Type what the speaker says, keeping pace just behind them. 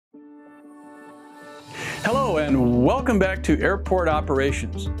Hello and welcome back to Airport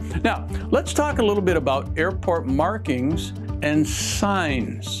Operations. Now, let's talk a little bit about airport markings and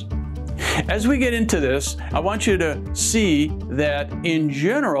signs. As we get into this, I want you to see that in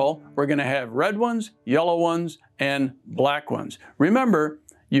general, we're going to have red ones, yellow ones, and black ones. Remember,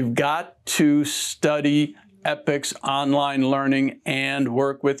 you've got to study EPICS online learning and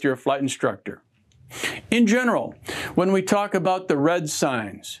work with your flight instructor. In general, when we talk about the red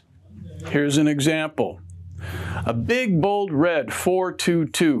signs, here's an example. A big bold red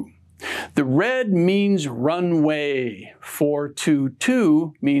 422. The red means runway.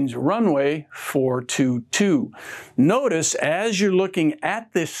 422 means runway 422. Notice as you're looking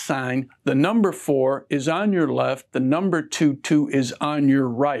at this sign, the number 4 is on your left, the number 22 is on your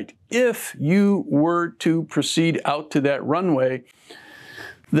right. If you were to proceed out to that runway,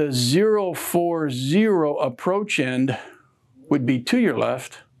 the 040 approach end would be to your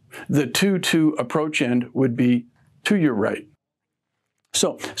left. The 22 approach end would be to your right.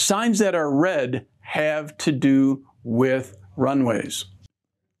 So signs that are red have to do with runways.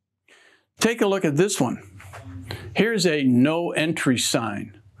 Take a look at this one. Here's a no entry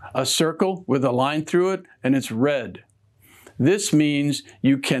sign, a circle with a line through it, and it's red. This means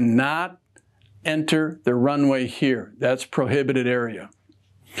you cannot enter the runway here. That's prohibited area.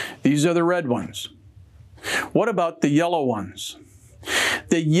 These are the red ones. What about the yellow ones?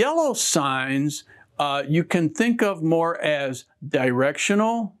 The yellow signs you can think of more as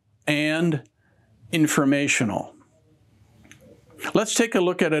directional and informational. Let's take a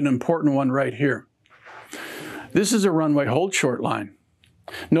look at an important one right here. This is a runway hold short line.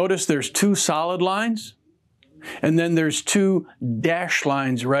 Notice there's 2 solid lines, and then there's 2 dash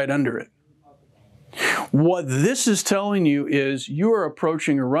lines right under it. What this is telling you is you are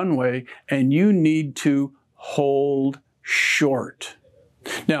approaching a runway and you need to hold short.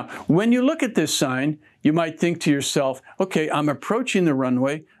 Now, when you look at this sign, you might think to yourself, okay, I'm approaching the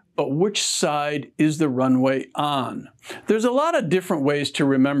runway, but which side is the runway on? There's a lot of different ways to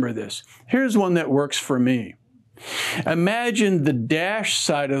remember this. Here's one that works for me. Imagine the dash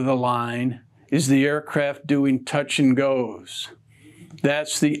side of the line is the aircraft doing touch and goes.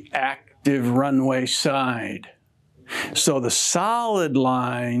 That's the active runway side. So the solid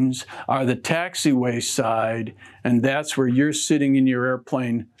lines are the taxiway side, and that's where you're sitting in your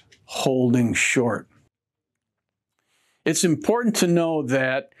airplane holding short. It's important to know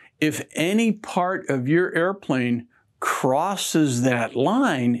that if any part of your airplane crosses that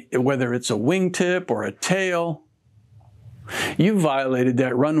line, whether it's a wingtip or a tail, you violated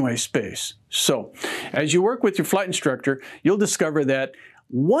that runway space. So as you work with your flight instructor, you'll discover that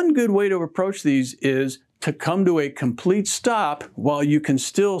one good way to approach these is to come to a complete stop while you can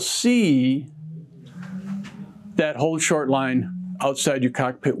still see that hold short line outside your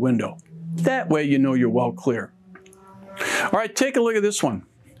cockpit window. That way you know you're well clear. All right, take a look at this one.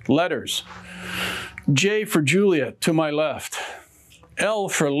 Letters. J for Juliet to my left. L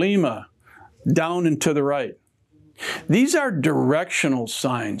for Lima down and to the right. These are directional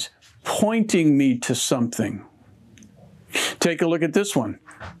signs pointing me to something. Take a look at this one.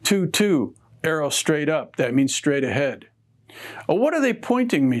 22. Arrow straight up, that means straight ahead. What are they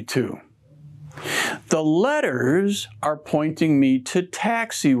pointing me to? The letters are pointing me to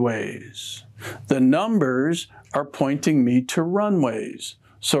taxiways. The numbers are pointing me to runways.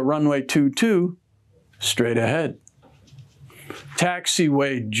 So runway 22, straight ahead.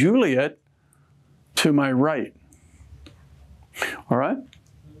 Taxiway Juliet to my right. All right?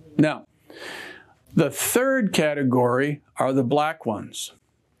 Now, the third category are the black ones.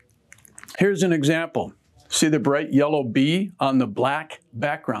 Here's an example. See the bright yellow B on the black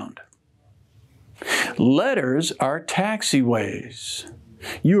background? Letters are taxiways.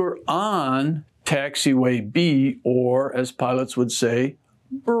 You're on taxiway B, or as pilots would say,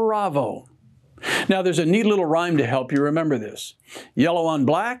 Bravo. Now there's a neat little rhyme to help you remember this. Yellow on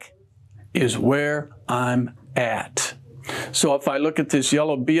black is where I'm at. So if I look at this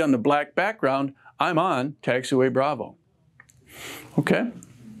yellow B on the black background, I'm on taxiway Bravo. Okay?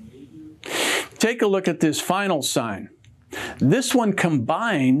 Take a look at this final sign. This one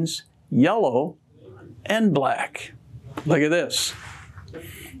combines yellow and black. Look at this. Do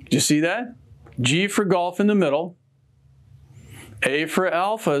you see that? G for golf in the middle. A for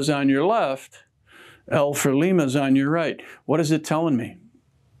alpha is on your left. L for Lima is on your right. What is it telling me?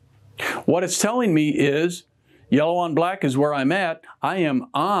 What it's telling me is yellow on black is where I'm at. I am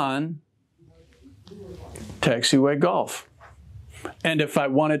on taxiway golf. And if I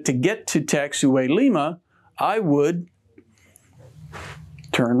wanted to get to taxiway Lima, I would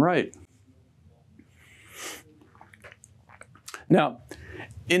turn right. Now,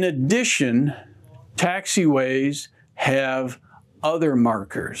 in addition taxiways have other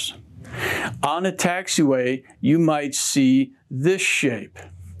markers. On a taxiway, you might see this shape.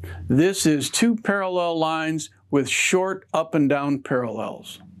 This is two parallel lines with short up and down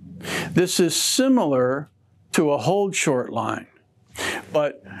parallels. This is similar to a hold short line.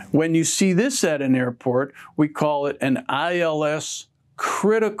 But when you see this at an airport, we call it an ILS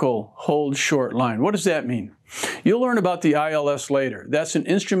critical hold short line. What does that mean? You'll learn about the ILS later. That's an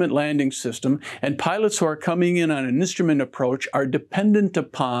instrument landing system, and pilots who are coming in on an instrument approach are dependent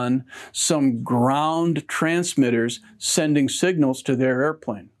upon some ground transmitters sending signals to their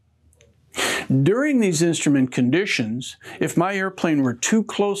airplane. During these instrument conditions, if my airplane were too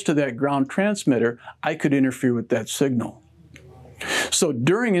close to that ground transmitter, I could interfere with that signal. So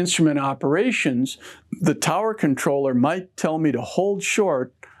during instrument operations, the tower controller might tell me to hold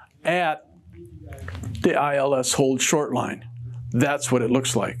short at the ILS hold short line. That's what it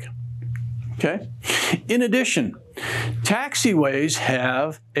looks like. Okay? In addition, taxiways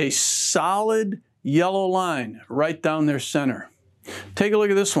have a solid yellow line right down their center. Take a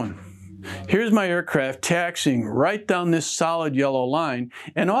look at this one. Here's my aircraft taxiing right down this solid yellow line,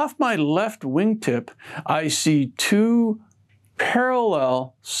 and off my left wingtip, I see two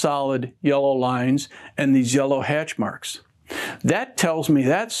parallel solid yellow lines and these yellow hatch marks. That tells me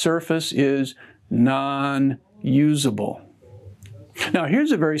that surface is non-usable. Now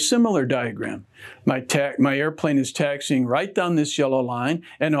here's a very similar diagram. My airplane is taxiing right down this yellow line,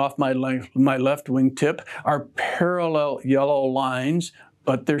 and off my left wingtip are parallel yellow lines,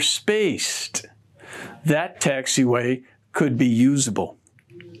 but they're spaced. That taxiway could be usable.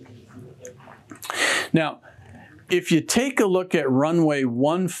 Now, if you take a look at runway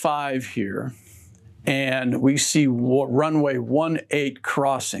 15 here, and we see runway 18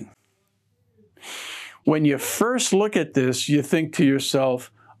 crossing. When you first look at this, you think to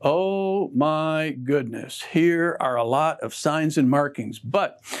yourself, oh my goodness, here are a lot of signs and markings.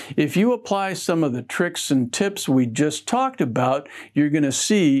 But if you apply some of the tricks and tips we just talked about, you're going to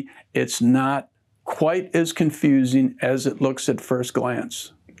see it's not quite as confusing as it looks at first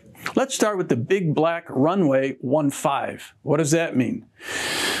glance. Let's start with the big black runway 15. What does that mean?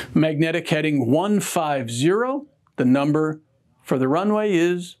 Magnetic heading 150, the number for the runway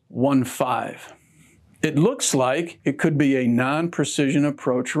is 15. It looks like it could be a non-precision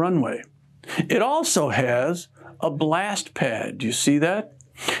approach runway. It also has a blast pad. Do you see that?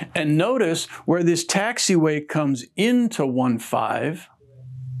 And notice where this taxiway comes into 15,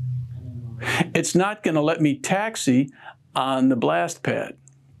 it's not going to let me taxi on the blast pad.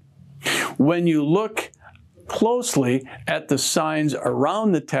 When you look closely at the signs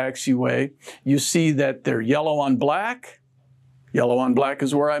around the taxiway, you see that they're yellow on black. Yellow on black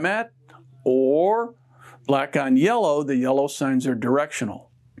is where I'm at. Or black on yellow, the yellow signs are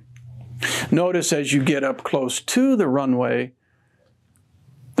directional. Notice as you get up close to the runway,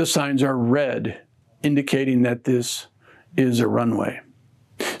 the signs are red, indicating that this is a runway.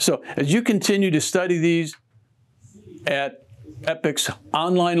 So as you continue to study these at Epic's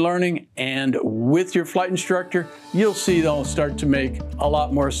online learning and with your flight instructor, you'll see they'll start to make a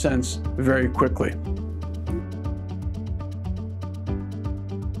lot more sense very quickly.